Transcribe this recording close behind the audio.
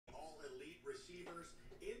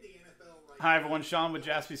Hi everyone, Sean with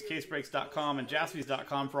JaspysCaseBreaks.com and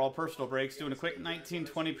Jaspys.com for all personal breaks. Doing a quick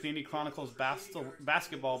 1920 Panini Chronicles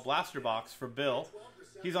basketball blaster box for Bill.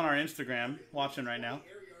 He's on our Instagram watching right now.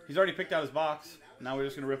 He's already picked out his box. Now we're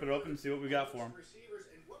just going to rip it open and see what we got for him.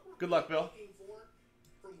 Good luck, Bill.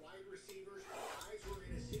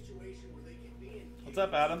 What's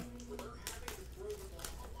up, Adam?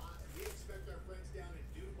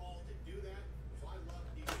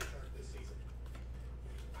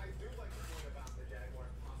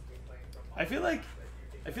 I feel like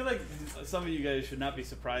some of you guys should not be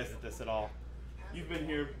surprised at this at all. You've been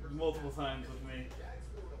here multiple times with me.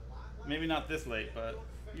 Maybe not this late, but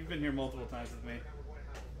you've been here multiple times with me.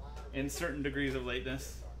 In certain degrees of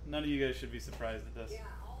lateness. None of you guys should be surprised at this.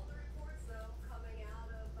 All the reports, though, coming out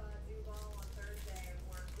of Duval on Thursday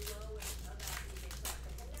were glowing about the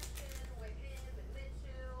connection with him and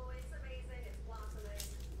Minshew. It's amazing. It's blossoming.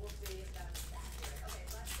 We'll see if that's accurate. Okay,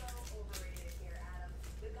 let's go overrated here, Adam.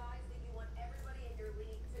 The guys that you want everybody in your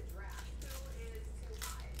league to draft. Who is too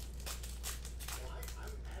high? Well,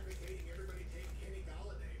 I'm advocating everybody take Kenny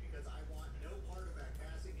Galladay because I want no part of that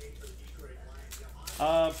passing game for the Detroit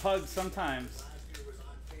Lions. Pug sometimes.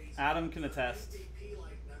 Adam can attest.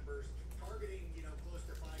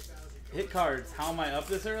 Hit cards. How am I up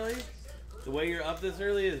this early? The way you're up this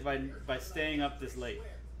early is by staying up this late.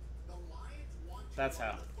 That's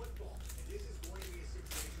how.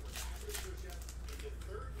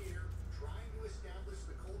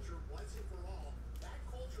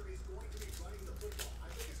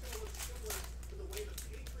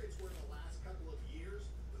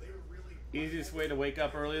 Easiest way to wake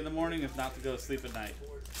up early in the morning is not to go to sleep at night.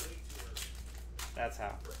 That's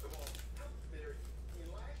how.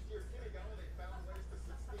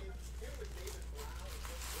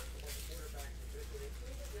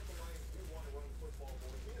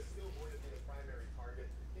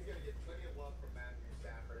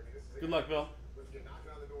 Good luck, Bill.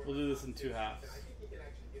 We'll do this in 2 halves.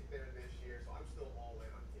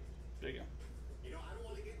 There you go.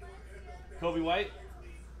 Kobe White,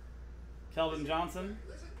 Kelvin Johnson,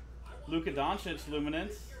 Luka Doncic,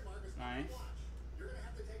 Luminance. Nice.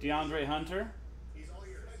 DeAndre Hunter,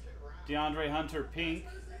 Pink,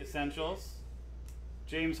 Essentials.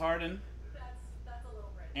 James Harden.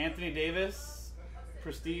 Anthony Davis,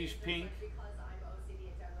 Prestige Pink.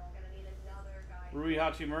 Rui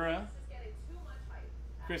Hachimura.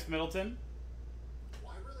 Chris Middleton.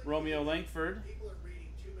 Romeo Langford.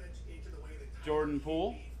 Jordan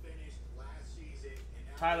Poole.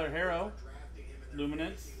 Tyler Herro,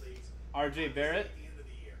 Luminance. RJ Barrett,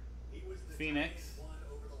 Phoenix.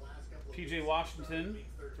 PJ Washington,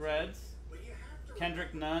 Threads.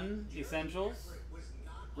 Kendrick Nunn, Essentials.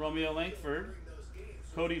 Romeo Langford.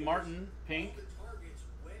 Cody Martin, Pink.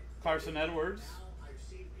 Carson Edwards.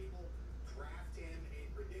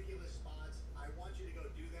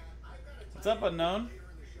 What's up, Unknown?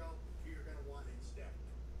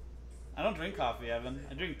 I don't drink coffee, Evan.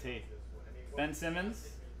 I drink tea. Ben Simmons.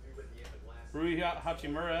 Rui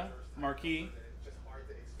Hachimura, Marquee.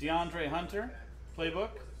 DeAndre Hunter, Playbook.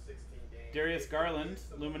 Darius Garland,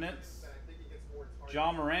 Luminance.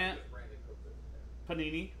 John Morant,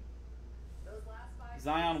 Panini.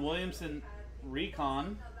 Zion Williamson,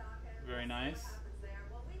 Recon. Very nice.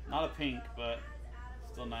 Not a pink, but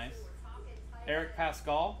still nice. Eric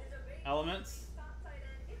Pascal, Elements.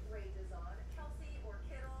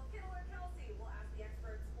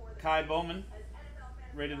 Kai Bowman,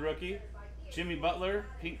 rated rookie. Jimmy Butler,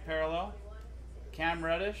 pink parallel. Cam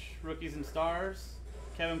Reddish, rookies and stars.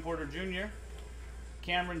 Kevin Porter Jr.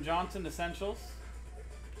 Cameron Johnson, essentials.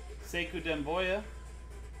 Sekou Demboya,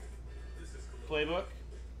 Playbook.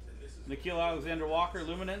 Nikhil Alexander-Walker,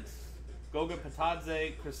 Luminance. Goga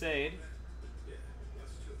Patadze, Crusade.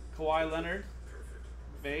 Kawhi Leonard,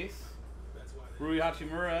 base. Rui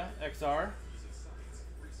Hachimura, XR.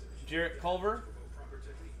 Jarrett Culver,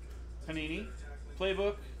 Panini.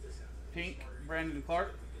 Playbook, pink, Brandon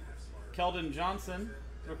Clark. Keldon Johnson,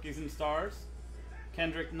 rookies and stars.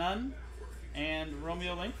 Kendrick Nunn, and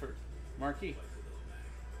Romeo Langford, Marquee.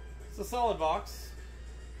 It's a solid box.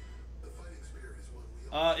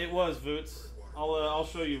 It was Voots. I'll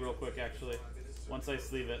show you real quick actually, once I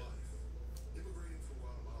sleeve it.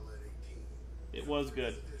 It was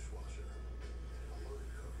good.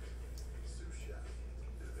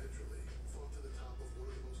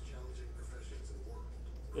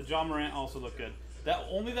 The John Morant also looked good.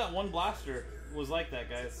 Only that one blaster was like that,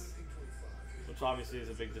 guys, which obviously is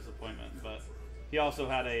a big disappointment. But he also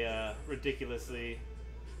had a ridiculously,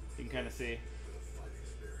 you can kind of see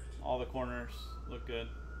all the corners look good.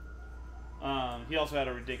 He also had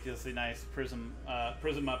a ridiculously nice Prism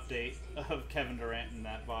update of Kevin Durant in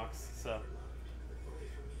that box. So,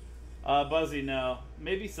 Buzzy, no,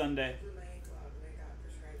 maybe Sunday.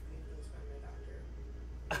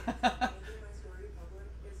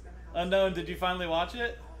 Unknown, did you finally watch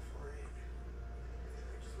it?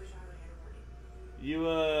 You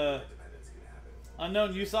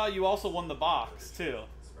Unknown, you also won the box too.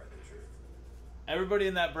 Everybody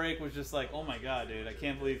in that break was just like, "Oh my god, dude! I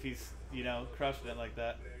can't believe he's crushing it like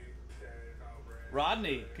that."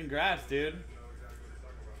 Rodney, congrats, dude.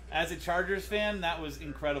 As a Chargers fan, that was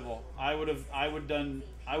incredible. I would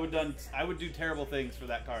do terrible things for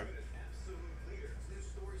that card.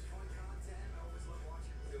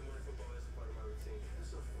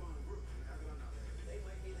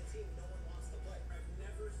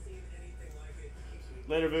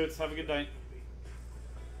 Later, Boots. Have a good night.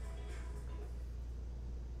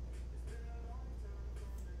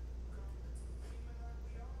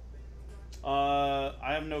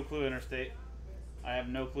 I have no clue, Interstate. I have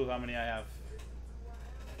no clue how many I have.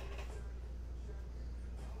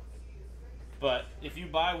 But if you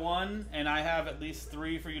buy one and I have at least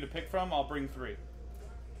 3 for you to pick from, I'll bring 3.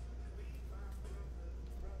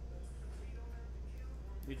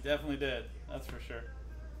 You definitely did. That's for sure.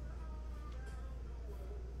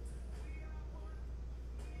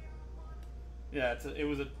 Yeah, it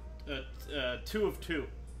was a 2 of 2,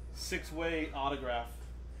 6-way autograph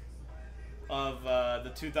of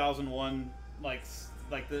the 2001, like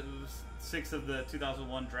the 6 of the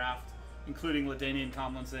 2001 draft, including LaDainian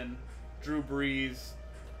Tomlinson, Drew Brees,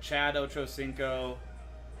 Chad Ochocinco,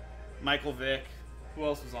 Michael Vick. Who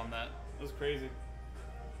else was on that? It was crazy.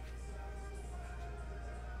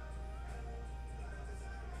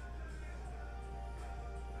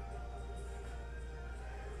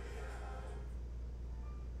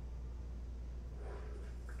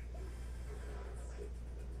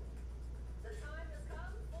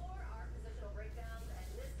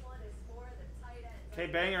 Okay,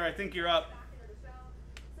 Banger, I think you're up.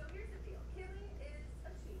 So here's the deal. Kimmy is a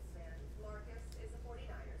Chiefs fan. Marcus is a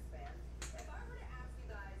 49ers fan. If I were to ask you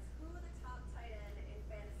guys who the top tight end in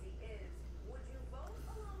fantasy is, would you vote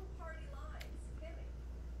along party lines? Kimmy?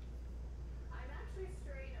 I'm actually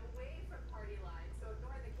straying away from party lines, so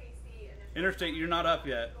ignore the KC initial. Interstate, you're not up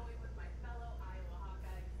yet. Going with my fellow Iowa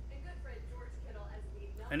Hawkeye and good friend George Kittle as we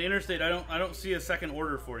know. And Interstate, I don't see a second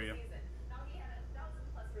order for you.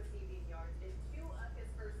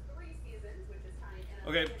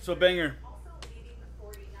 Okay, so Banger.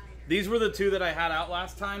 These were the 2 that I had out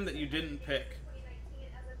last time that you didn't pick.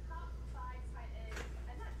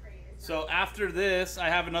 So after this, I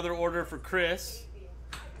have another order for Chris.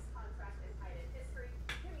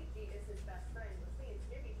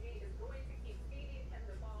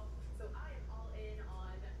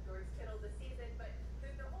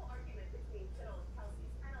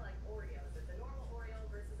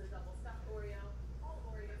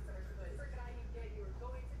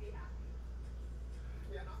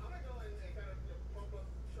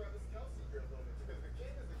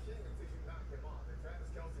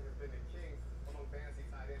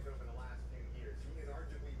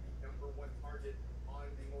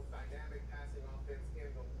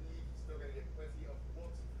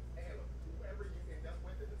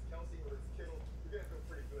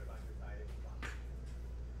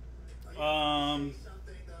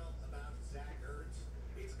 Something though about Zach Ertz.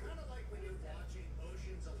 It's kind of like when you're watching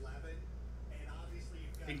Ocean's 11, and obviously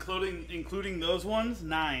you've got including those ones,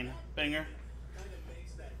 9, Banger. kind of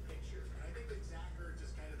makes that picture. And I think that Zach Ertz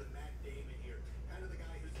is kind of the Matt Damon here, kind of the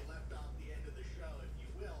guy who's left off the end of the show, if you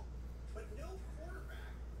will. But no quarterback.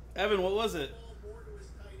 Evan, what was it? Ball more to his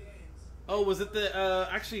tight ends. Oh, was it the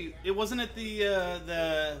actually it wasn't it the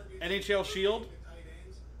NHL Shield? Tight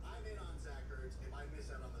ends. I'm in on Zach Ertz if I miss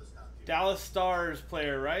out on those top 2. Dallas Stars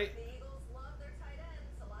player, right? The Eagles love their tight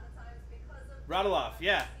ends a lot of times because of Radulov,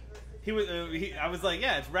 yeah. He was. I was like,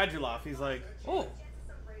 yeah, it's Radulov. He's like, oh.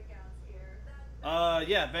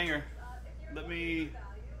 Yeah, Banger. Let me.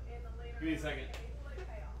 Give me a second.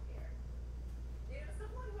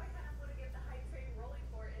 Someone who I kind of want to get the hype train rolling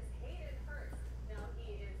for is Hayden Hurst. Now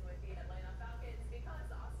he is with the Atlanta Falcons because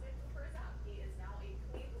Austin Hooper is out. He is now a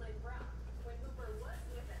Cleveland Brown. When Hooper was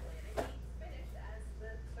with Atlanta, he finished as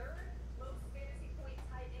the 3rd most fantasy point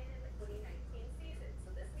tight end in the 2019 season. So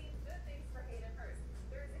this means good things for Hayden Hurst.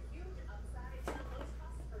 There is a huge upside and low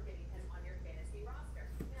cost for getting him on your fantasy roster.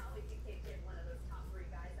 Now, if you can't get one of those top 3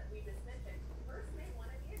 guys that we just mentioned, Hurst may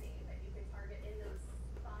want to be a name that you can target in those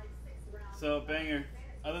 5-6 rounds. So Banger.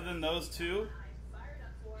 Other than those 2,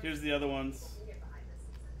 here's the other ones.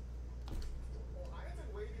 Well, I have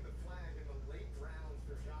been waving the flag in the late rounds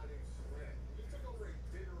for Jonnu Smith.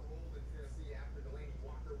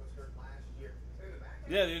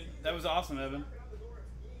 Yeah, dude, that was awesome, Evan.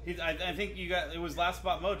 I think you got, it was Last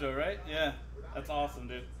Spot Mojo, right? Yeah, that's awesome,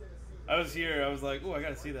 dude. I was here, I was like, oh, I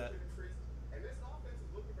gotta see that.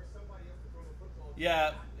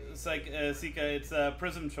 Yeah, it's like, Sika, it's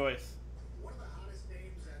Prism Choice. One of the hottest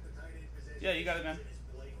names at the tight end position. Yeah, you got it, man. Is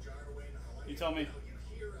Blake Jarwin. You tell me. You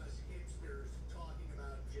hear us hipsters talking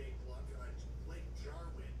about Blake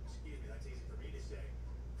Jarwin. Excuse me, that's easy for me to say.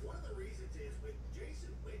 One of the reasons is with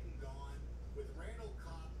Jason Witten gone, with Randall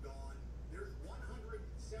Cobb gone, there's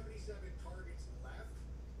 177 targets left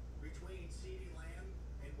between CeeDee Lamb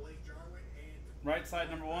and Blake Jarwin. And Right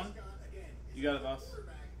side number one. again, You got it, boss.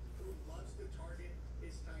 quarterback who loves to target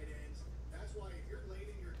his tight ends. That's why if you're late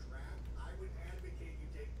in your draft, I would advocate you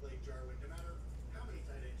take Blake Jarwin, no matter how many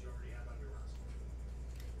tight ends you already have on your roster.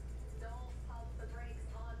 Don't pump the brakes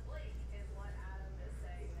on Blake, is what Adam is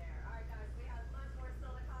saying there. All right, guys, we have much more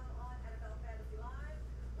still to come on NFL Fantasy Live.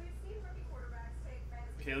 We've seen rookie quarterbacks take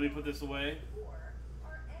fantasy. Okay, let me put this away. Before.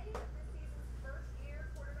 Are any of this season's first-year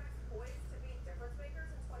quarterbacks poised to be difference makers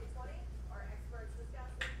in 2020? Our experts discuss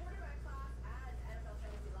the quarterback class as NFL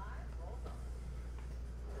Fantasy Live rolls on.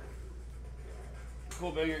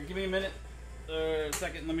 Cool, Banger. Give me a minute, a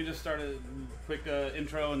second. Let me just start a quick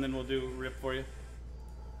intro, and then we'll do rip for you.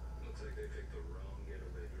 Looks like they picked the